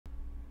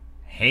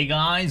Hey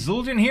guys,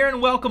 Zuljan here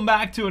and welcome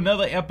back to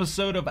another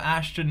episode of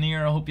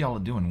Astroneer. I hope y'all are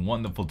doing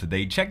wonderful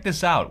today. Check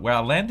this out. Where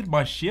I landed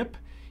my ship,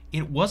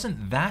 it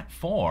wasn't that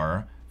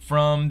far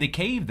from the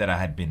cave that I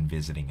had been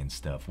visiting and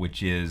stuff,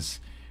 which is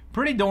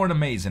pretty darn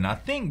amazing. I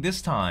think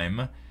this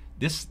time,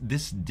 this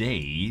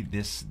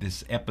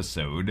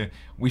episode,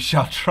 we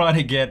shall try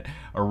to get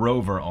a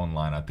rover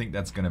online. I think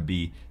that's going to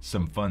be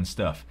some fun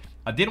stuff.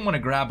 I did want to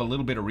grab a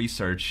little bit of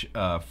research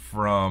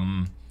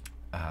from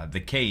the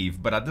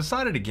cave, but I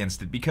decided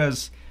against it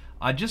because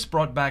I just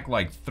brought back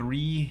like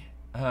 3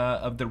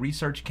 of the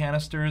research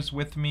canisters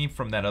with me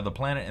from that other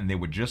planet, and they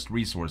were just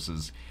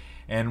resources.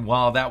 And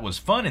while that was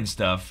fun and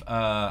stuff,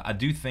 I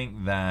do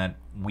think that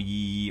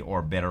we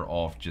are better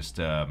off just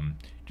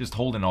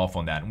holding off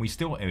on that. And we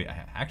still,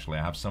 actually,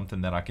 I have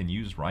something that I can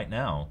use right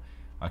now.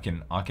 I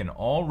can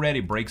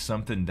already break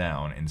something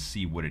down and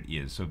see what it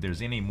is. So if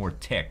there's any more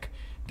tech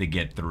to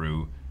get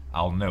through,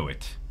 I'll know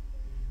it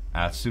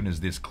as soon as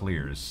this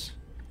clears.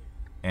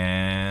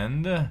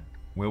 And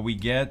will we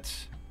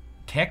get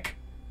tech?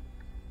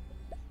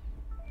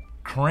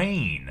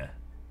 Crane.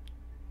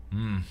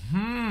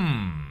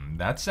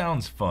 That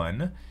sounds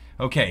fun.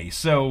 Okay,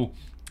 so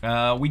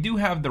we do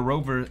have the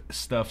rover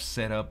stuff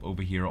set up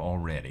over here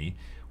already.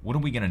 What are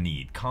we gonna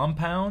need?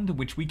 Compound,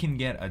 which we can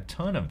get a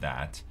ton of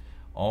that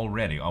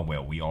already. Oh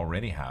well, we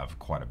already have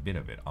quite a bit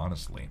of it,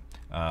 honestly.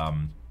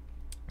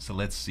 So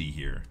let's see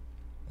here.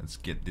 Let's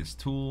get this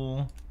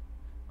tool.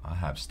 I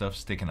have stuff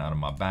sticking out of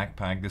my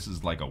backpack. This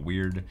is like a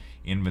weird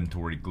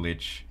inventory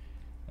glitch,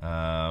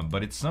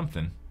 but it's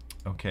something.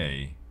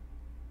 Okay,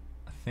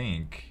 I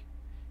think,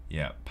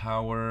 yeah,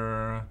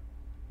 power,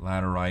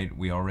 laterite,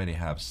 we already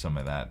have some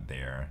of that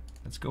there.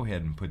 Let's go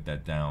ahead and put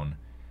that down.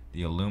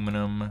 The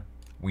aluminum,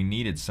 we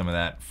needed some of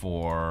that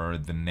for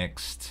the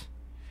next,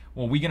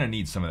 well, we're gonna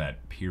need some of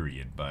that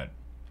period, but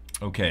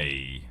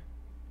okay.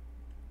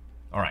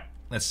 Alright,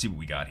 let's see what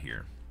we got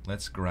here.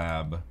 Let's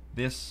grab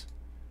this.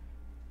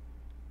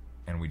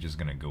 And we're just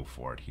gonna go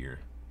for it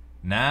here.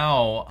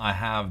 Now I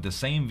have the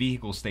same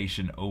vehicle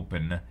station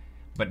open,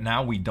 but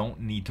now we don't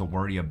need to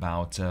worry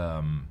about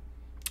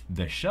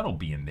the shuttle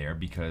being there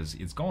because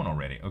it's gone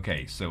already.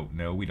 Okay, so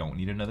no, we don't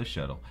need another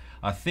shuttle.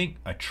 I think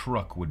a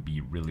truck would be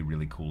really,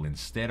 really cool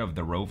instead of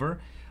the rover.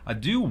 I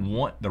do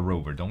want the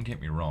rover, don't get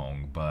me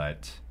wrong,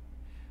 but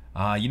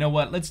you know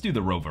what? Let's do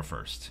the rover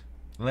first.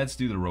 Let's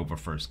do the rover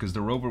first, because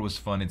the rover was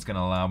fun. It's going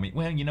to allow me...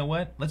 Well, you know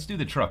what? Let's do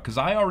the truck, because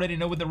I already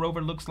know what the rover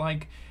looks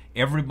like.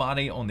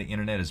 Everybody on the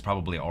internet has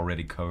probably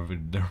already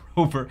covered the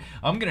rover.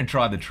 I'm going to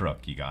try the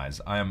truck, you guys.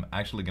 I am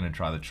actually going to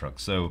try the truck.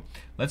 So,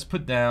 let's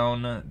put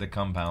down the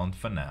compound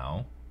for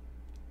now.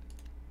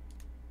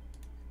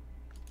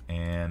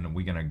 And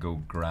we're going to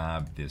go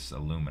grab this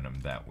aluminum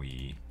that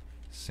we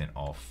sent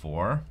off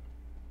for.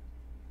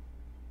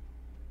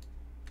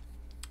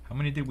 How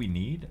many did we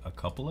need? A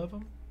couple of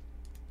them?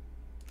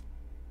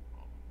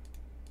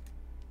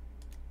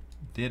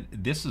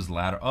 This is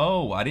ladder.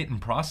 Oh, I didn't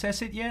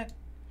process it yet?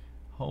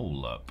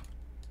 Hold up.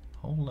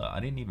 Hold up. I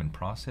didn't even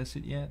process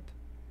it yet?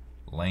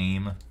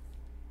 Lame.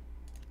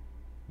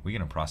 We're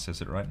going to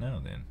process it right now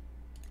then.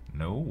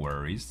 No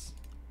worries.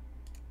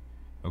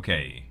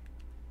 Okay.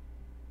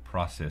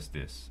 Process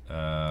this.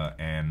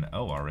 And,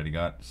 oh, I already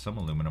got some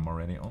aluminum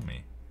already on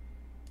me.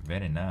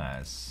 Very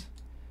nice.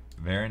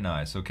 Very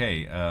nice.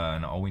 Okay,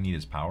 and all we need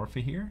is power for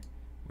here,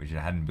 which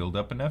I hadn't built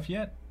up enough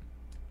yet.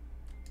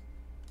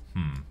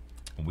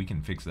 We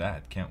can fix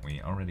that, can't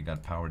we? Already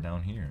got power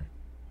down here.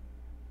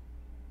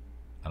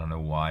 I don't know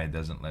why it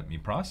doesn't let me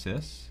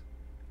process.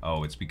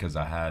 Oh, it's because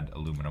I had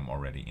aluminum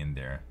already in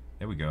there.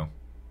 There we go.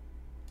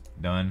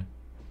 Done.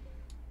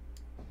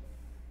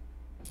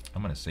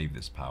 I'm gonna save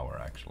this power,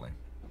 actually.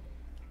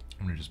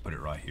 I'm gonna just put it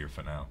right here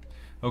for now.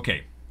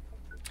 Okay.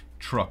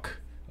 Truck.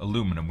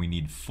 Aluminum. We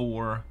need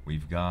 4.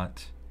 We've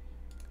got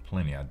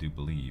plenty, I do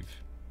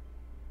believe.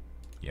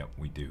 Yep,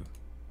 we do.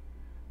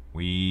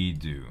 We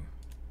do.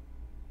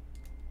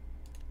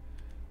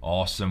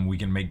 Awesome, we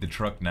can make the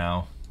truck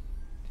now.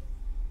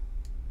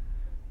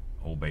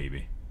 Oh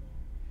baby.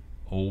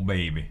 Oh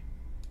baby.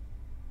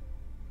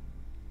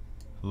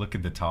 Look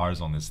at the tires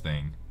on this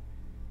thing.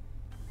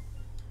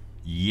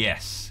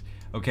 Yes.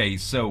 Okay,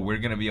 so we're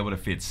gonna be able to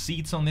fit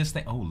seats on this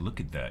thing. Oh, look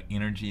at the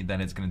energy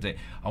that it's gonna take.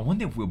 I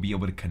wonder if we'll be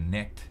able to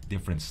connect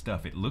different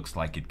stuff. It looks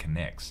like it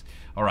connects.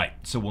 Alright,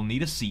 so we'll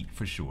need a seat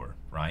for sure,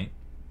 right?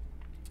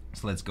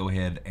 So let's go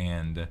ahead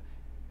and...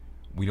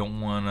 We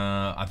don't want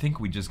to... I think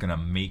we're just going to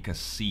make a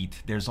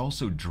seat. There's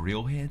also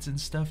drill heads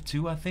and stuff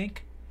too, I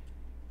think.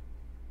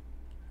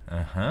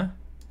 Uh-huh.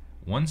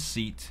 1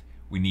 seat.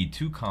 We need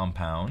 2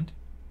 compound,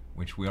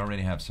 which we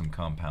already have some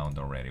compound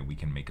already. We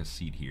can make a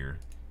seat here.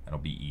 That'll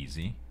be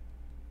easy.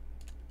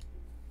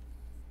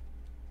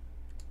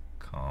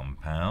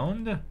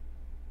 Compound.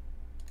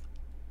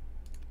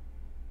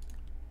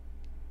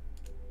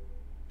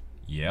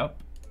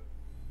 Yep.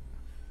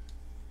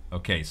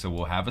 Okay, so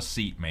we'll have a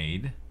seat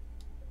made.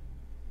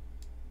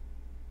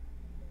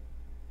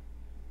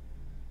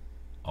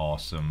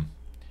 Awesome.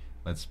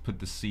 Let's put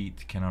the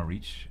seat. Can I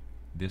reach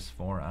this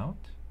far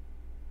out?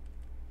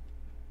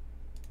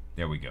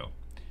 There we go.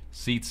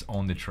 Seats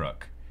on the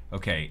truck.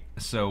 Okay,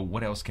 so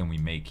what else can we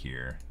make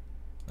here?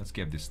 Let's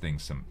give this thing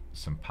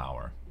some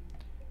power.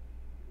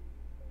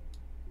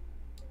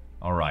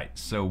 Alright,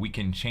 so we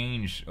can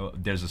change,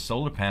 there's a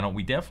solar panel.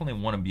 We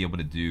definitely want to be able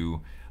to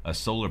do a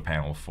solar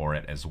panel for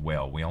it as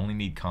well. We only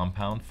need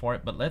compound for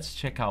it, but let's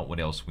check out what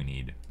else we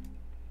need.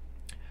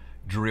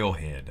 Drill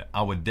head.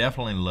 I would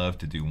definitely love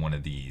to do one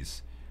of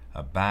these.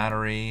 A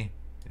battery,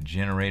 a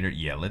generator.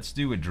 Yeah, let's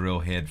do a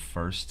drill head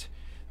first.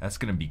 That's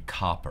going to be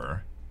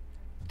copper.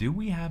 Do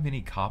we have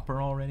any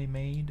copper already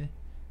made?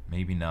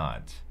 Maybe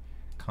not.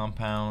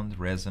 Compound,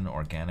 resin,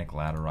 organic,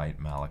 laterite,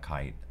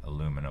 malachite,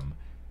 aluminum,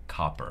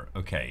 copper.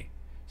 Okay,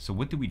 so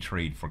what do we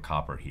trade for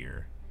copper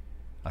here?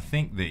 I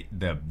think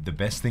the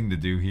best thing to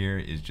do here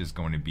is just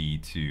going to be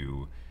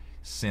to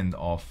send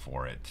off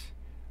for it.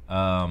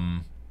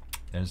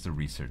 There's the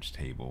research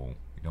table.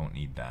 We don't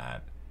need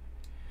that.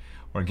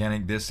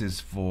 Organic, this is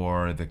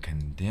for the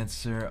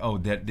condenser. Oh,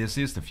 this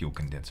is the fuel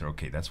condenser.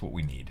 Okay, that's what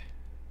we need.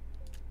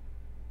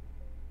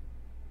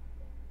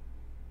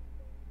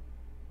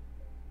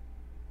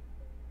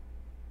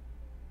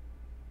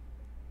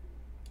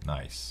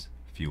 Nice.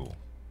 Fuel.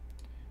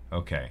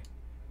 Okay.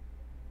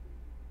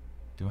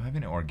 Do I have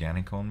any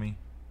organic on me?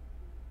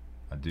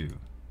 I do.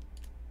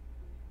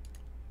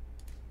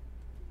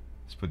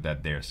 Let's put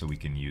that there so we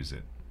can use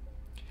it.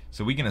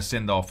 So we're going to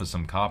send off for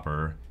some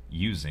copper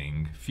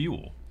using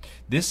fuel.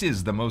 This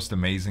is the most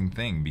amazing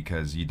thing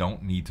because you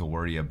don't need to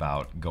worry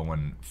about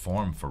going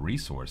farm for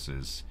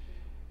resources.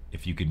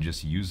 If you can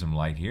just use them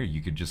right here,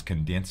 you could just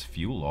condense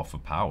fuel off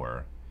of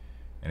power.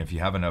 And if you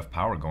have enough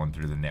power going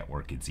through the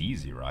network, it's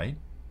easy, right?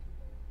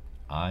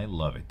 I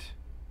love it.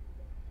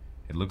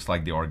 It looks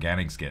like the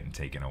organic's getting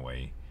taken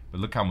away,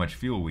 but look how much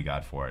fuel we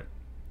got for it.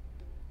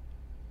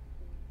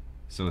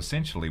 So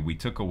essentially we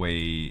took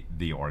away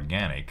the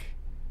organic.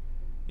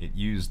 It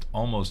used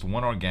almost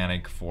 1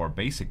 organic for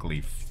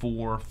basically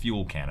 4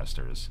 fuel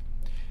canisters.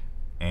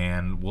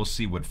 And we'll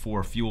see what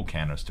 4 fuel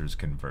canisters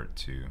convert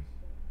to.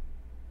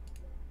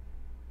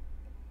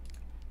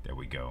 There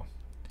we go.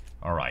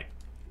 Alright,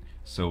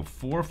 so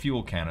 4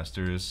 fuel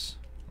canisters.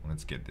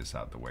 Let's get this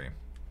out the way.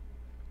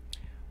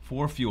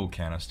 4 fuel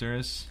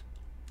canisters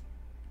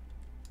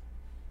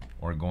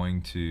are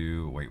going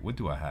to, wait, what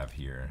do I have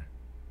here?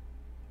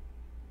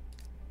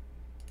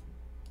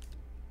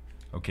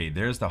 Okay,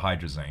 there's the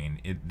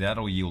hydrazine.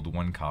 That'll yield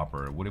 1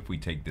 copper. What if we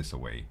take this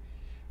away?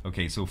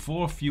 Okay, so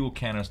 4 fuel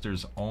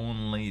canisters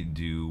only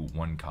do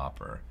 1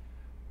 copper.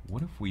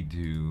 What if we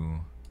do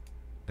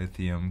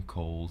lithium,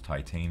 coal,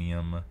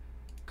 titanium,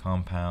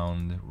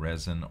 compound,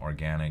 resin,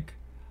 organic,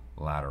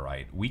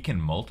 laterite? We can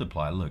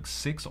multiply, look,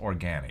 6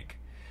 organic.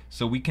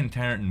 So we can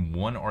turn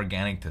 1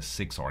 organic to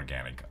 6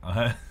 organic,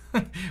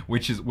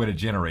 which is with a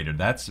generator.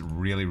 That's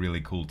really, really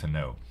cool to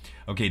know.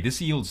 Okay,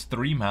 this yields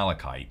 3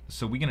 malachite,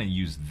 so we're going to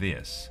use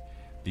this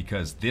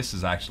because this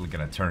is actually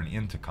going to turn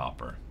into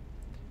copper.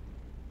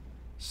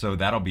 So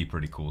that'll be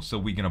pretty cool. So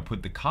we're going to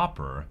put the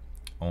copper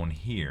on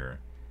here.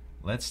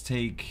 Let's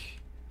take,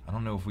 I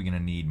don't know if we're going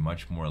to need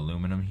much more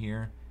aluminum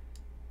here.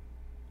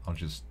 I'll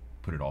just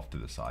put it off to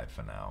the side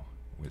for now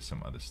with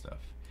some other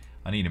stuff.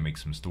 I need to make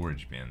some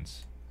storage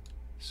bins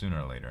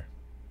sooner or later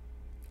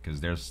because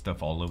there's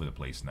stuff all over the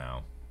place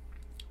now.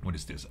 What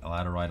is this?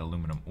 Laterite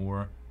aluminum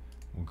ore.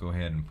 We'll go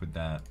ahead and put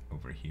that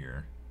over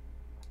here.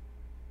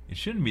 It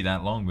shouldn't be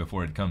that long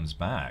before it comes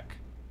back.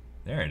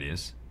 There it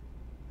is.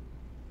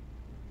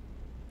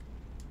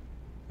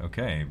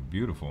 Okay,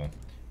 beautiful.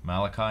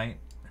 Malachite.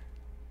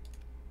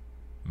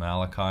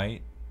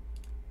 Malachite.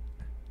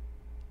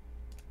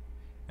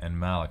 And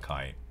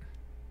malachite.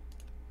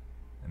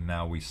 And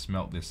now we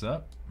smelt this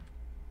up.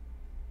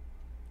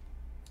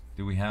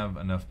 Do we have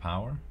enough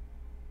power?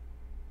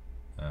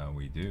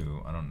 We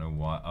do. I don't know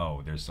why.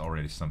 Oh, there's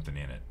already something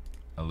in it.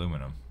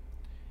 Aluminum.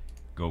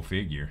 Go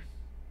figure.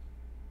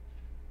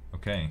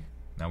 Okay,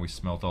 now we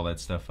smelt all that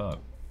stuff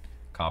up.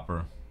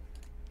 Copper.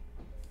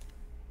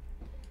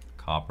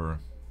 Copper.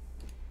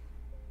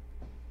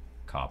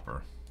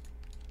 Copper.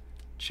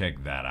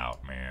 Check that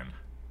out, man.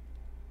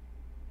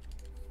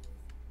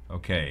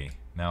 Okay,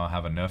 now I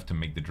have enough to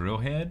make the drill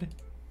head.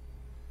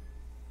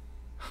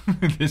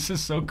 This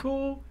is so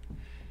cool.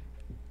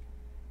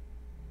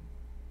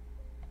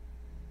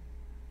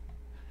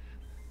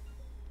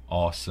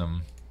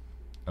 Awesome.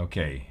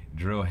 Okay,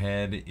 drill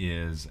head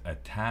is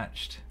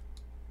attached.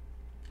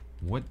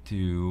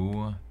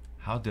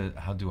 How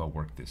do I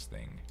work this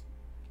thing?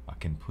 I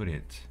can put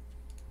it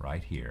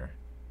right here,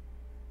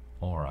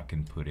 or I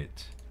can put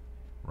it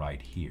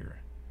right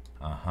here.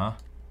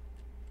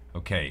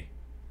 Okay.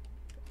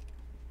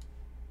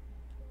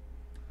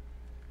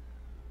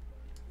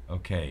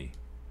 Okay,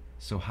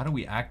 so how do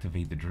we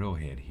activate the drill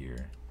head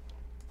here?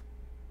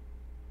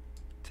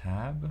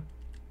 Tab?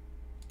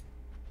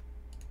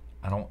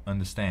 I don't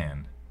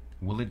understand.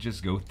 Will it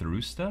just go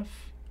through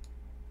stuff?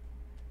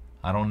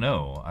 I don't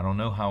know. I don't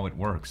know how it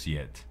works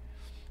yet.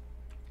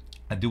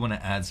 I do want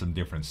to add some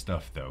different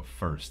stuff though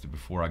first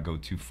before I go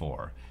too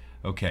far.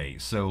 Okay,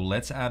 so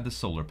let's add the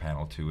solar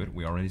panel to it.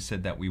 We already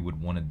said that we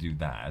would want to do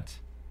that.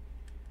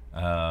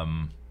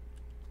 Or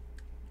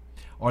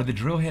the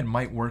drill head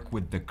might work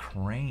with the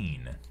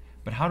crane.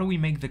 But how do we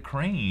make the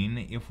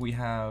crane if we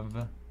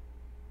have...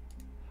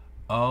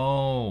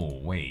 Oh,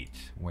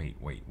 wait.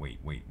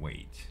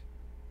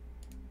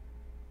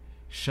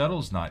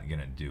 Shuttle's not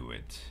gonna do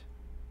it.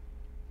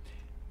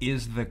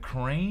 Is the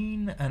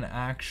crane an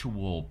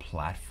actual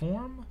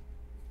platform?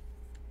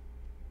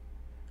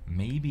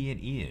 Maybe it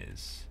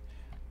is.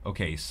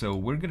 Okay, so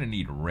we're gonna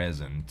need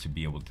resin to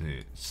be able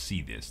to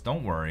see this.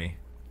 Don't worry.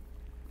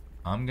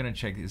 I'm gonna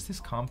check. Is this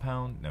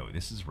compound? No,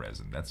 this is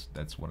resin.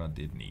 That's what I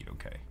did need.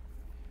 Okay,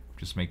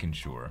 just making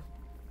sure.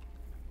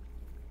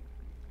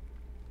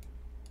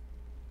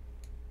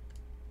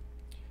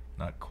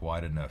 Not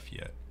quite enough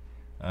yet.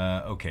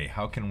 Okay,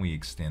 how can we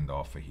extend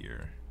off of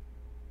here?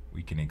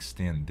 We can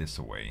extend this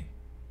away.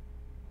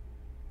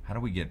 How do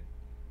we get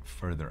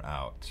further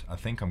out? I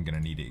think I'm gonna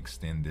need to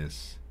extend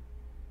this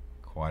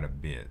quite a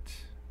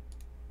bit.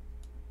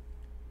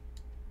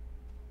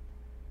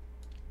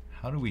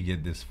 How do we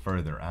get this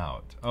further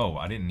out? Oh,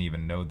 I didn't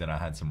even know that I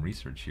had some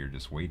research here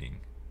just waiting.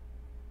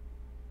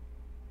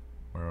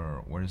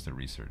 Where's the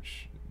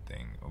research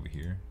thing? Over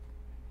here?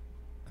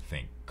 I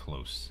think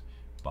close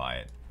by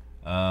it.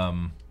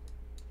 I'm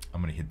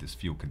gonna hit this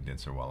fuel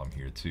condenser while I'm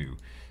here too.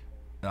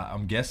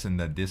 I'm guessing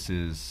that this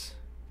is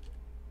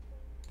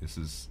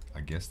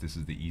I guess this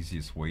is the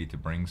easiest way to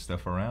bring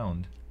stuff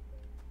around.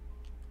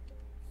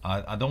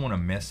 I don't want to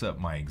mess up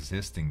my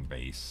existing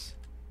base.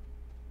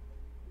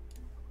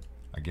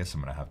 I guess I'm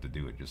gonna have to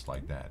do it just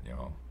like that,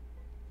 y'all.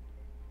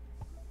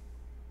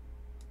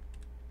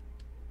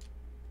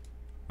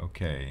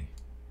 Okay,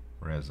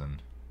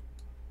 resin.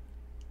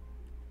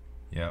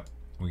 Yep,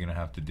 we're gonna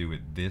have to do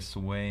it this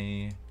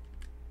way.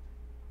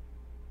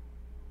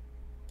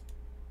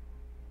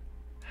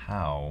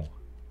 How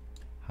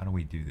do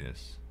we do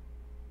this?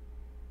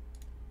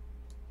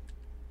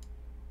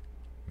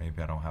 Maybe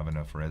I don't have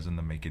enough resin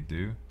to make it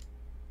do.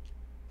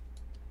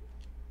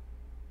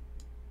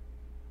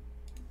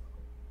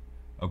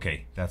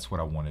 Okay, that's what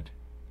I wanted.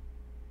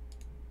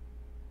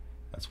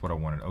 That's what I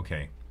wanted.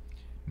 Okay.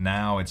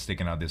 Now it's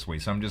sticking out this way,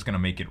 so I'm just gonna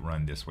make it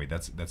run this way.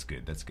 That's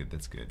good. That's good.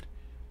 That's good.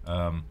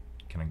 Can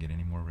I get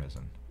any more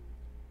resin?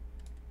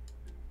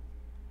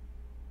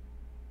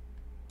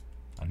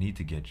 I need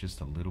to get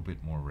just a little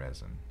bit more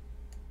resin,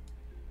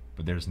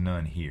 but there's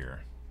none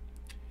here.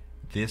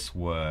 This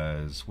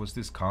was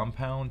this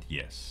compound?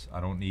 Yes.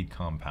 I don't need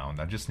compound.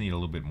 I just need a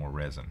little bit more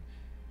resin.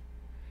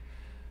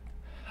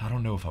 I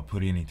don't know if I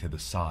put any to the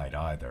side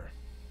either.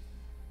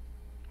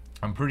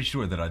 I'm pretty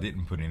sure that I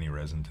didn't put any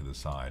resin to the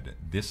side.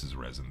 This is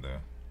resin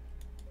though.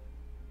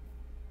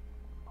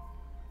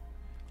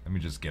 Let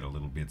me just get a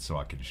little bit so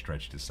I can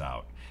stretch this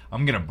out.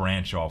 I'm gonna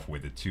branch off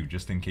with it too,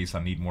 just in case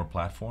I need more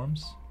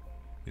platforms.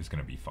 It's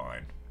gonna be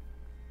fine.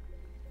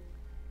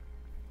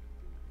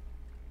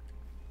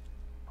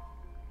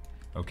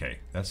 Okay,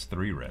 that's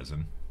 3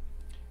 resin.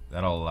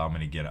 That'll allow me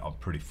to get out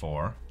pretty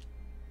far.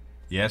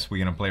 Yes, we're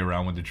gonna play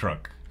around with the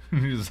truck.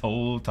 Just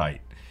hold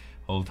tight.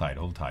 Hold tight,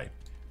 hold tight.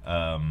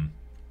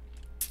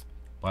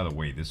 By the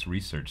way, this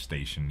research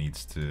station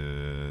needs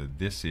to...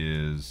 This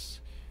is...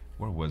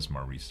 Where was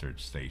my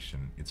research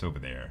station? It's over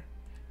there.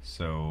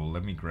 So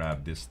let me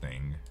grab this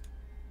thing.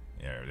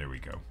 Yeah, there we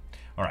go.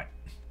 Alright.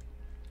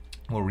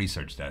 We'll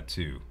research that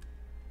too.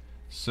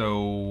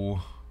 So...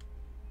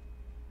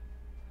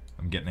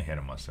 I'm getting ahead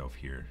of myself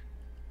here.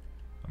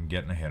 I'm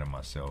getting ahead of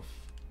myself.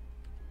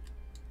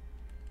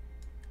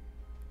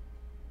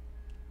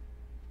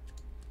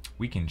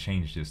 We can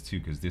change this too,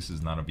 because this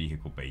is not a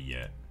vehicle bay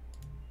yet.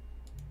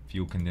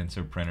 Fuel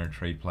condenser, printer,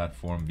 tray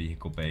platform,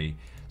 vehicle bay.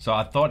 So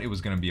I thought it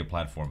was going to be a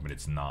platform, but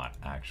it's not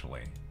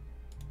actually.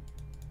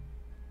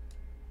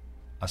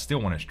 I still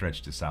want to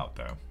stretch this out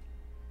though.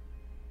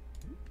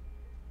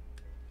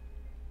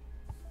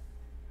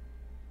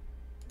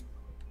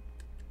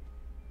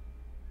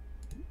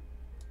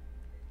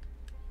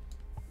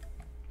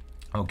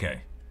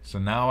 Okay, so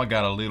now I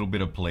got a little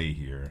bit of play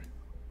here.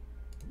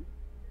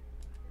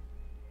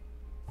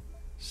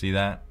 See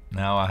that?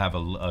 Now I have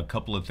a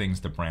couple of things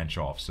to branch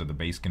off, so the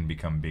base can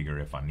become bigger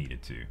if I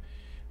needed to.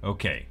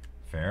 Okay,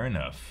 fair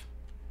enough.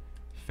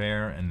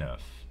 Fair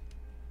enough.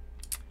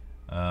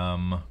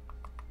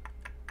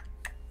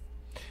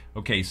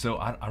 Okay, so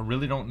I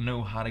really don't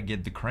know how to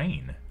get the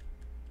crane.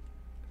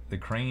 The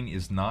crane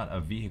is not a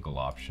vehicle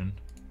option.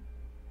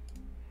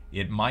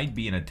 It might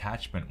be an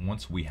attachment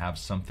once we have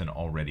something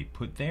already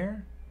put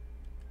there.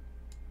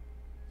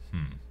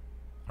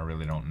 I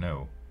really don't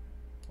know.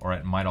 Or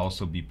it might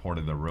also be part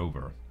of the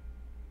rover.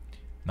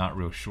 Not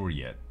real sure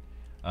yet.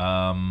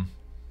 But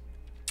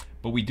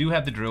we do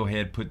have the drill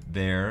head put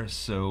there,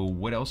 so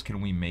what else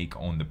can we make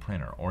on the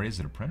printer? Or is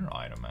it a printer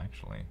item,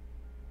 actually?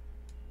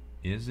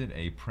 Is it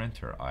a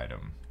printer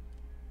item?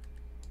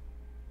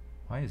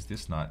 Why is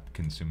this not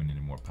consuming any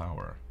more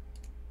power?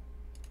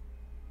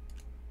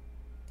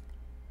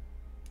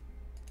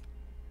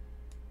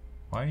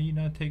 Why are you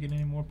not taking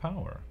any more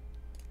power?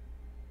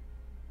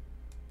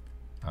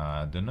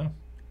 I don't know.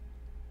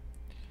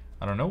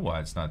 I don't know why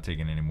it's not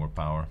taking any more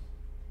power.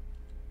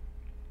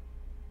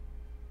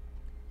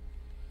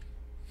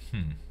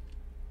 Hmm.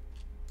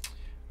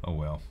 Oh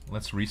well,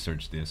 let's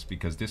research this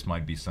because this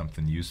might be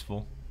something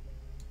useful.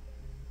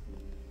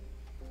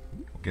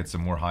 We'll get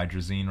some more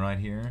hydrazine right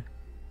here.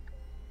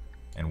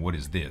 And what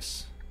is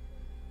this?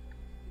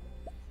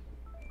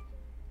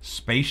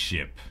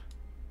 Spaceship.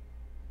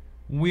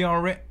 We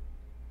already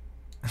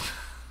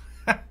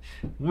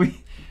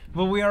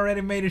we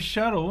already made a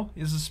shuttle.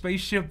 Is a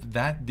spaceship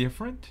that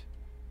different?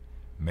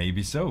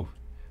 Maybe so.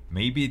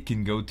 Maybe it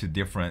can go to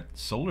different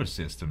solar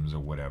systems or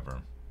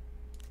whatever.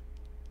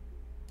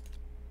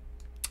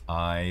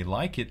 I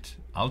like it.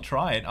 I'll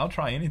try it. I'll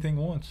try anything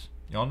once.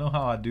 Y'all know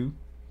how I do.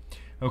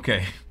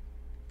 Okay.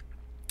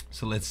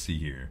 So let's see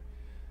here.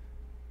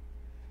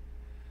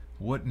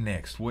 What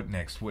next? What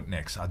next? What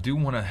next? I do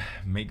want to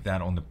make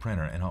that on the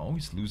printer, and I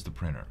always lose the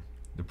printer.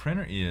 The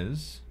printer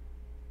is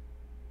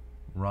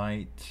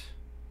right.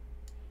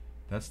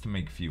 That's to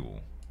make fuel.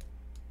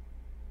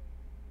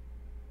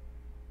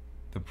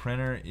 The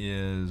printer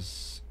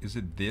is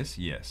it this?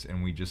 Yes,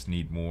 and we just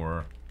need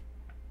more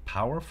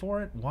power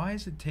for it. Why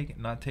is it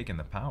not taking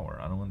the power?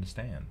 I don't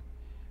understand.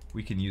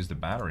 We can use the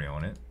battery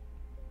on it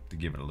to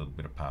give it a little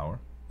bit of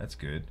power. That's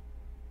good.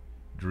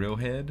 Drill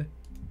head,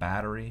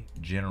 battery,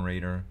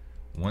 generator,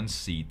 1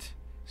 seat,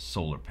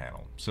 solar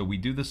panel. So we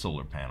do the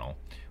solar panel.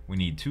 We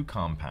need 2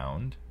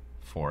 compound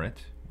for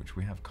it, which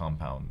we have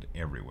compound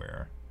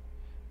everywhere.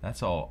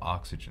 That's all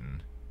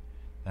oxygen.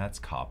 That's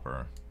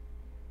copper.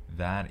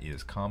 That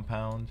is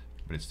compound,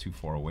 but it's too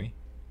far away.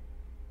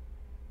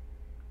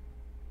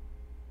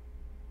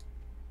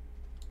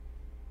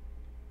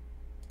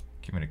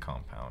 Give me the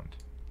compound.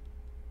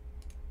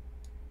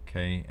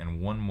 Okay, and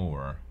 1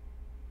 more.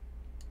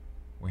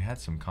 We had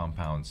some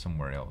compounds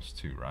somewhere else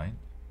too, right?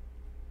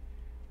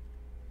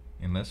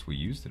 Unless we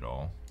used it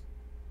all.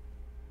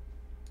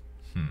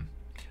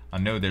 I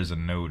know there's a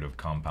node of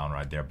compound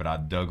right there, but I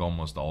dug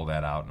almost all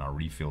that out and I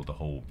refilled the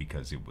hole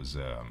because it was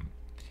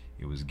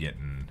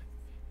getting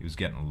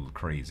a little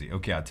crazy.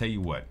 Okay, I'll tell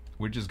you what.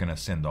 We're just gonna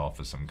send off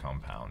for some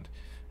compound.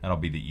 That'll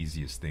be the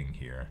easiest thing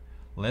here.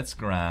 Let's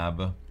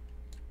grab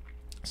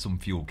some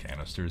fuel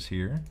canisters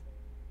here.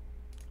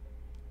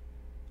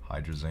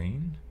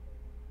 Hydrazine.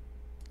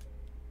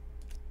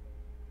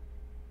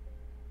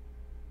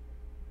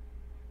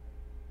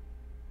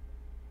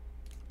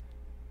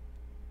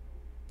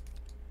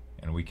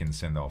 And we can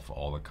send off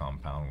all the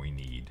compound we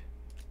need.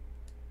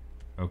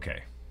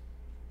 Okay.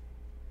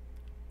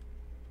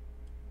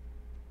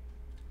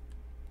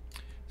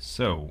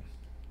 So,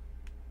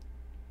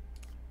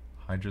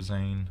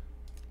 hydrazine.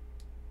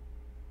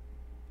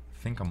 I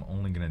think I'm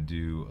only gonna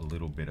do a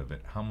little bit of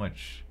it. How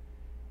much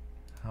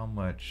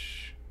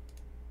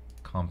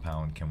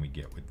compound can we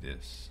get with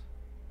this?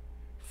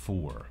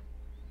 4.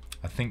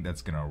 I think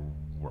that's gonna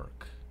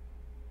work.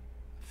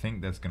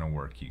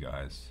 You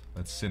guys.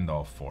 Let's send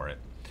off for it.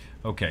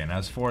 Okay, and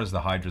as far as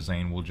the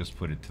hydrazine, we'll just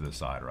put it to the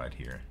side right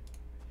here.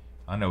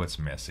 I know it's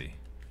messy.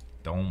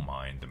 Don't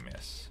mind the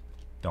mess.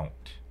 Don't.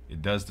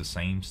 It does the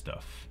same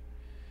stuff.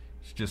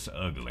 It's just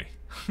ugly.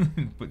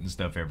 Putting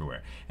stuff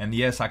everywhere. And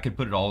yes, I could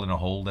put it all in a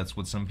hole. That's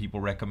what some people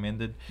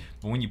recommended.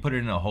 But when you put it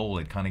in a hole,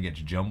 it kind of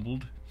gets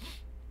jumbled.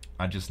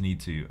 I just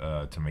need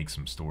to make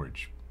some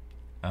storage.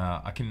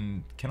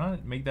 Can I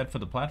make that for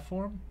the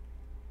platform?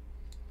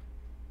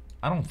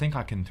 I don't think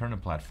I can turn a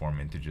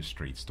platform into just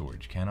straight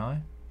storage, can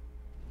I?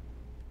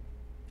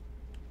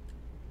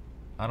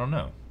 I don't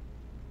know.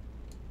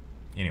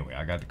 Anyway,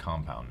 I got the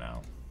compound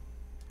now.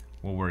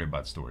 We'll worry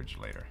about storage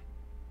later.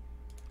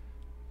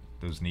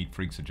 Those neat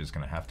freaks are just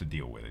gonna have to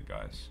deal with it,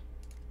 guys.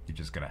 You're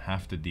just gonna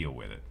have to deal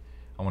with it.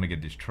 I want to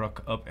get this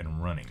truck up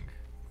and running.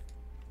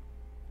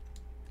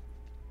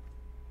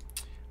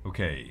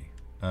 Okay.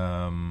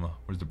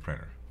 Where's the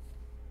printer?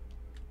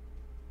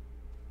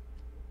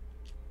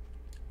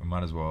 We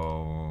might as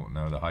well...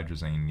 No, the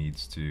hydrazine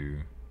needs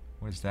to...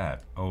 What is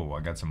that? Oh, I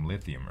got some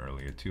lithium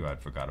earlier too I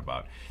forgot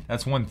about.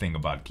 That's one thing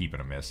about keeping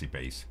a messy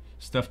base.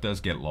 Stuff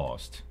does get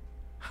lost.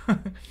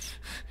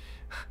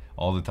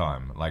 All the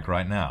time. Like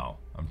right now,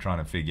 I'm trying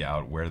to figure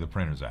out where the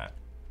printer's at.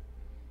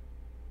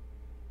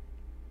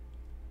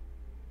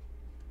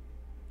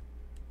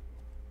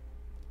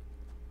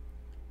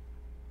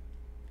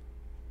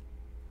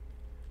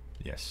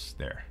 Yes,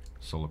 there.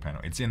 Solar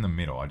panel. It's in the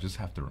middle. I just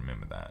have to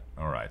remember that.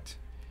 Alright.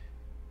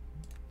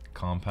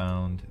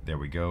 Compound. There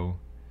we go.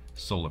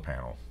 Solar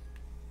panel.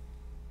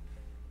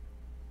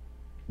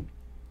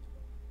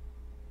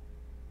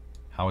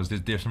 How is this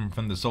different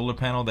from the solar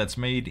panel that's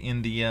made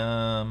in the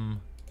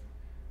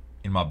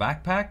in my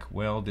backpack?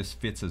 Well, this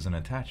fits as an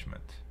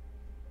attachment.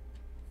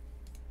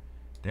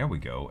 There we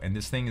go. And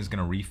this thing is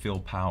going to refill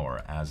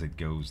power as it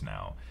goes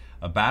now.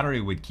 A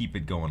battery would keep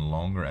it going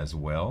longer as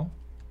well.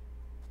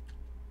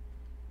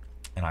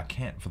 And I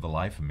can't for the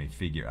life of me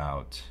figure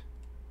out.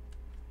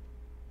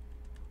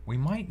 We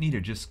might need to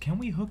just... Can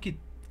we hook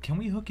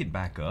it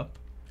back up?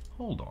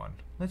 Hold on.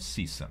 Let's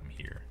see something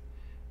here.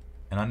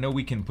 And I know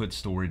we can put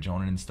storage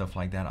on it and stuff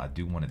like that. I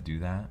do want to do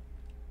that.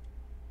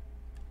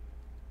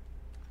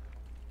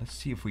 Let's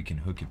see if we can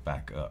hook it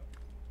back up.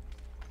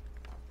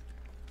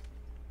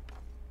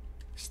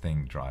 This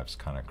thing drives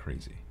kind of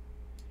crazy.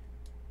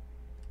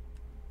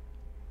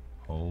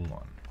 Hold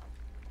on.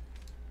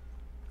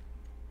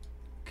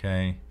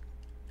 Okay.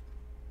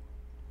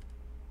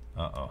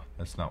 Uh-oh,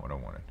 that's not what I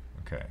wanted.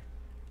 Okay.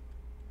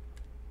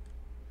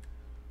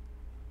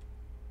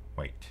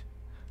 Wait.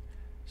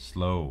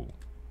 Slow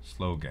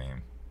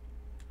game.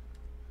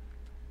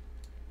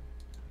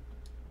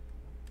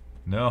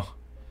 No,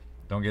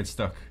 don't get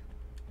stuck.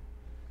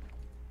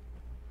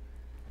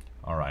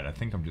 Alright, I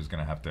think I'm just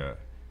gonna have to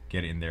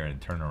get in there and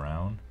turn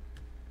around.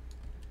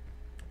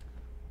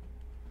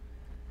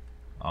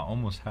 I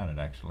almost had it,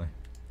 actually.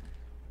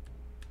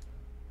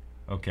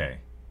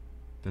 Okay.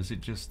 Does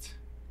it just...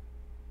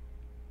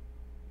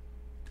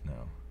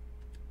 No.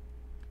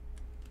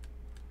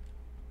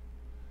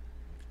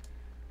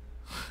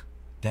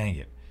 Dang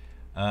it.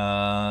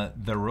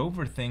 The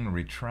rover thing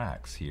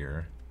retracts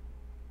here.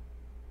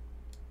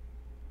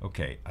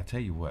 Okay, I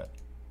tell you what.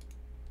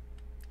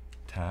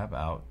 Tab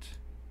out.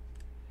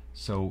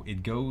 So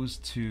it goes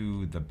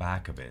to the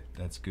back of it.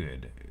 That's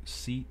good.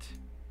 Seat.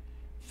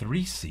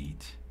 3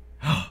 seat.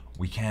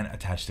 We can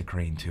attach the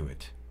crane to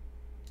it.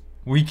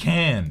 We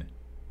can.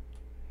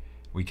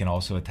 We can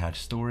also attach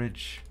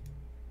storage.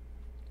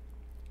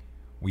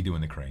 We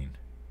doing the crane.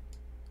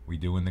 We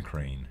doing the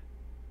crane.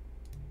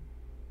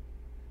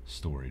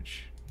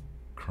 Storage.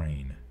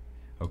 Crane.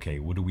 Okay,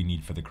 what do we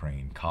need for the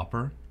crane?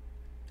 Copper?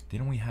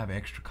 Didn't we have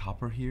extra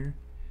copper here?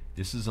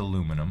 This is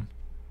aluminum.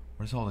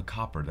 Where's all the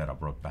copper that I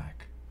brought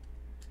back?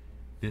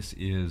 This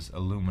is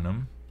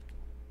aluminum.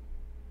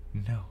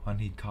 No, I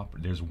need copper.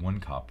 There's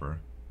 1 copper.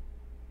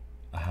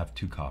 I have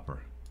 2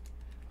 copper.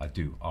 I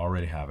do. I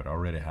already have it.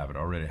 Already have it.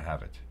 Already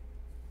have it.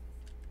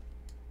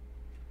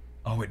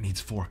 Oh, it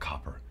needs 4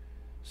 copper.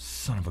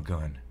 Son of a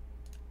gun.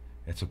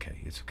 It's okay.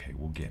 It's okay.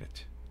 We'll get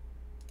it.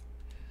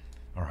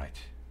 Alright.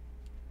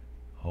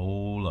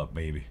 Hold up,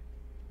 baby.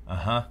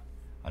 Uh-huh.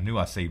 I knew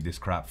I saved this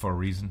crap for a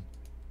reason.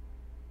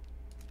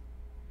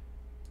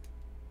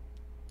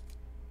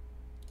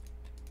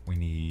 We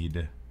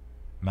need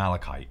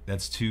malachite.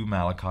 That's 2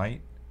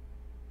 malachite.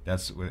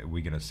 That's what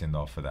we're gonna send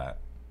off for that.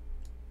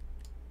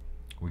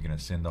 We're gonna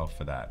send off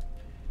for that.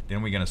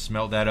 Then we're gonna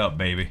smelt that up,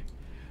 baby.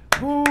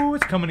 Ooh,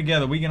 it's coming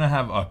together. We're gonna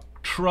have a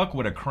truck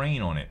with a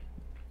crane on it.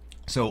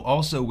 So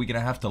also we're gonna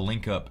have to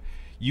link up.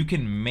 You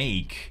can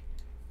make,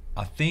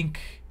 I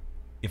think,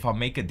 if I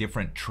make a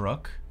different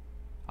truck,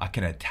 I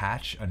can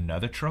attach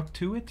another truck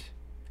to it.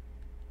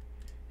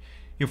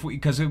 If we,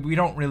 because we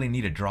don't really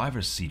need a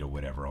driver's seat or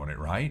whatever on it,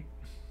 right?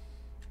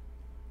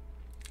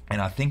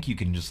 And I think you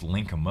can just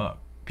link them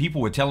up. People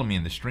were telling me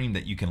in the stream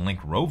that you can link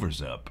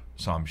rovers up,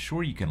 so I'm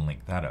sure you can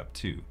link that up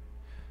too.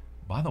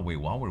 By the way,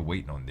 while we're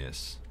waiting on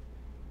this,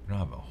 we don't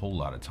have a whole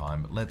lot of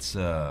time, but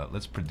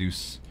let's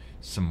produce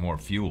some more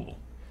fuel.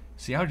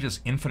 See how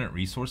just infinite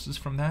resources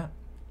from that?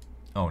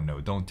 Oh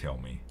no, don't tell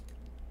me.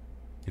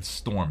 It's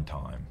storm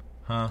time,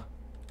 huh?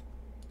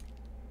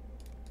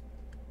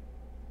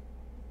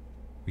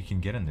 We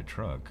can get in the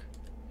truck.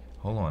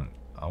 Hold on,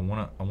 I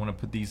wanna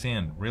put these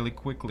in really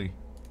quickly.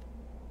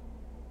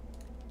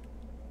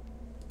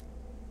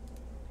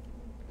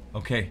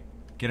 Okay,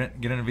 get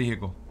in a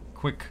vehicle.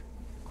 Quick.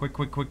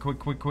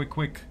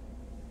 Quick.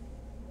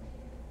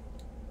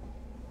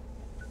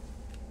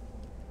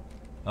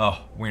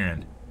 Oh, we're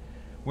in.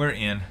 We're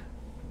in.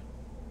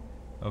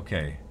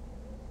 Okay.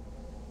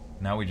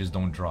 Now we just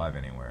don't drive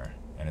anywhere,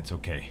 and it's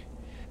okay.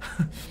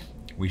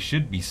 We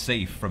should be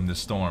safe from the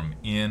storm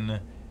in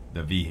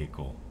the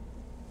vehicle.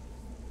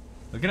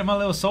 Look at my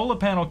little solar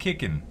panel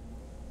kicking.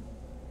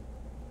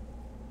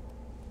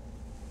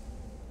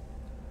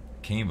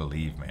 Can't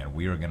believe, man,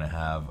 we are gonna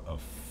have a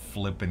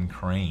flippin'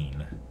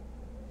 crane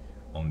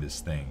on this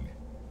thing.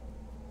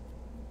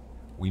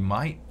 We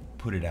might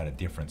put it at a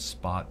different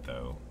spot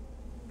though.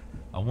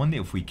 I wonder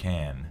if we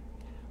can.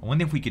 I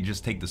wonder if we could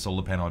just take the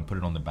solar panel and put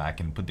it on the back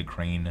and put the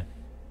crane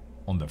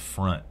on the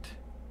front.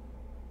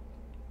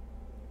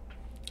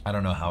 I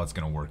don't know how it's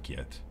gonna work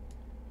yet.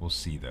 We'll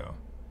see though.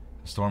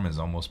 The storm is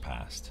almost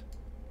past.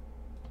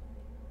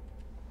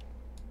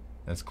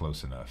 That's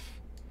close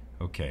enough.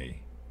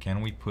 Okay.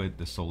 Can we put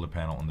the solar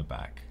panel on the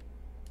back?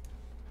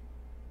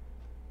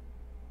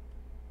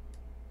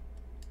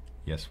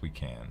 Yes, we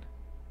can.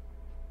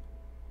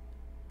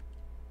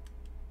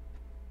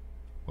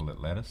 Will it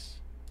let us?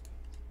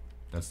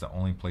 That's the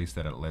only place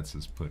that it lets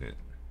us put it.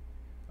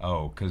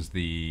 Oh, because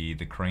the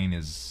crane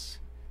is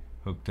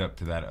hooked up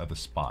to that other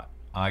spot.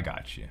 I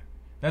got you.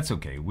 That's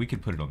okay. We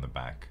could put it on the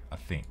back, I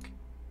think.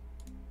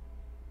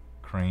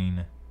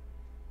 Crane.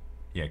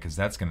 Yeah, because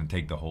that's going to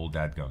take the whole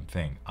dadgum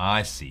thing.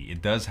 I see.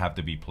 It does have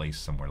to be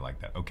placed somewhere like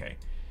that. Okay.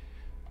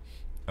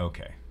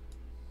 Okay.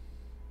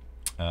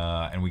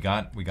 And we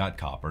got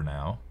copper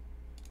now.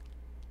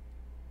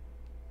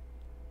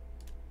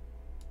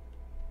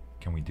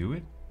 Can we do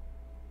it?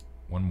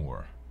 One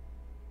more.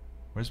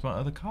 Where's my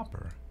other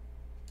copper?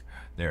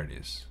 There it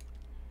is.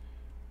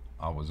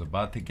 I was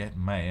about to get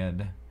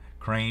mad.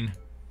 Crane.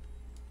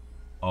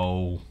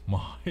 Oh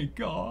my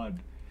god.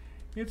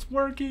 It's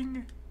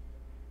working.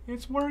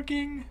 It's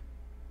working.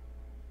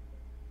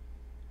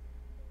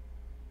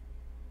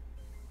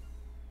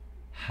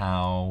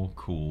 How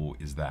cool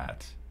is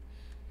that?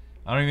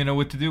 I don't even know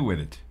what to do with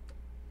it.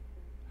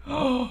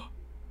 Oh!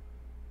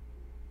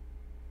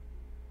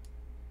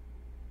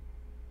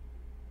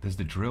 Does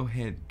the drill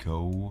head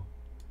go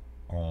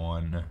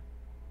on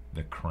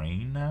the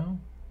crane now?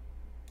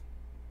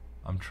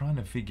 I'm trying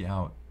to figure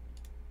out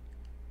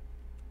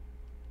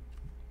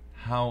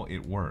how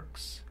it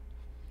works.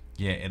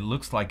 Yeah, it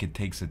looks like it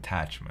takes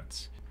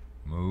attachments.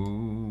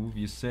 Move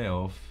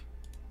yourself.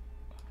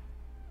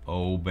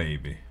 Oh,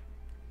 baby.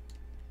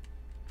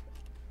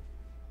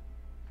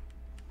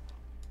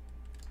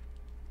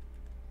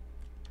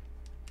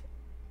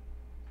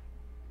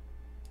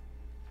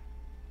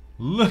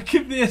 Look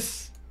at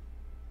this.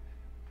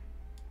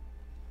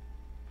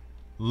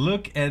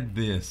 Look at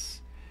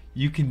this.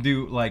 You can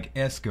do like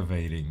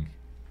excavating.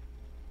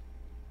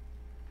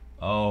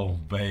 Oh,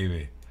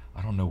 baby.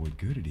 I don't know what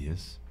good it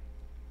is.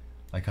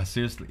 Like, I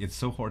seriously, it's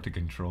so hard to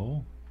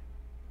control.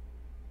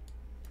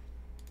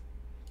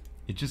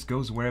 It just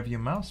goes wherever your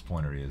mouse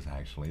pointer is,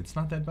 actually. It's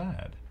not that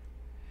bad.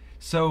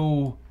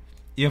 So,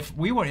 if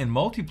we were in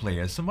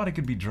multiplayer, somebody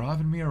could be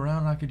driving me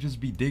around, I could just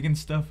be digging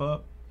stuff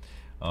up.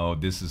 Oh,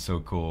 this is so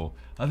cool.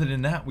 Other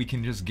than that, we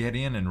can just get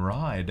in and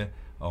ride.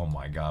 Oh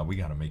my god, we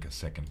gotta make a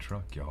second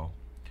truck, y'all.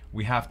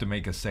 We have to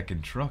make a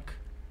second truck.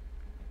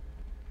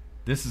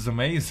 This is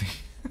amazing.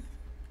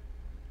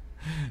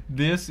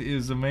 This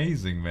is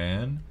amazing,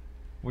 man.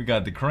 We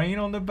got the crane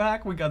on the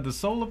back. We got the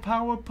solar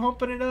power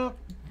pumping it up.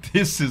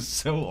 This is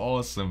so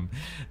awesome.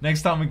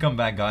 Next time we come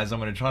back, guys, I'm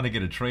going to try to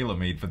get a trailer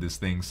made for this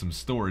thing, some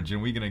storage,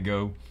 and we're going to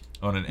go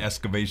on an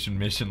excavation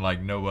mission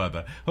like no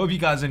other. Hope you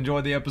guys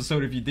enjoyed the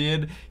episode. If you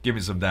did, give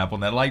me some dap on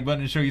that like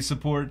button and show your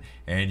support,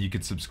 and you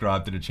can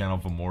subscribe to the channel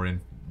for more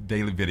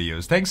daily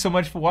videos. Thanks so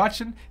much for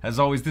watching. As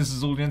always, this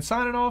is Uljan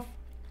signing off,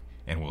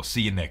 and we'll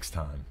see you next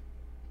time.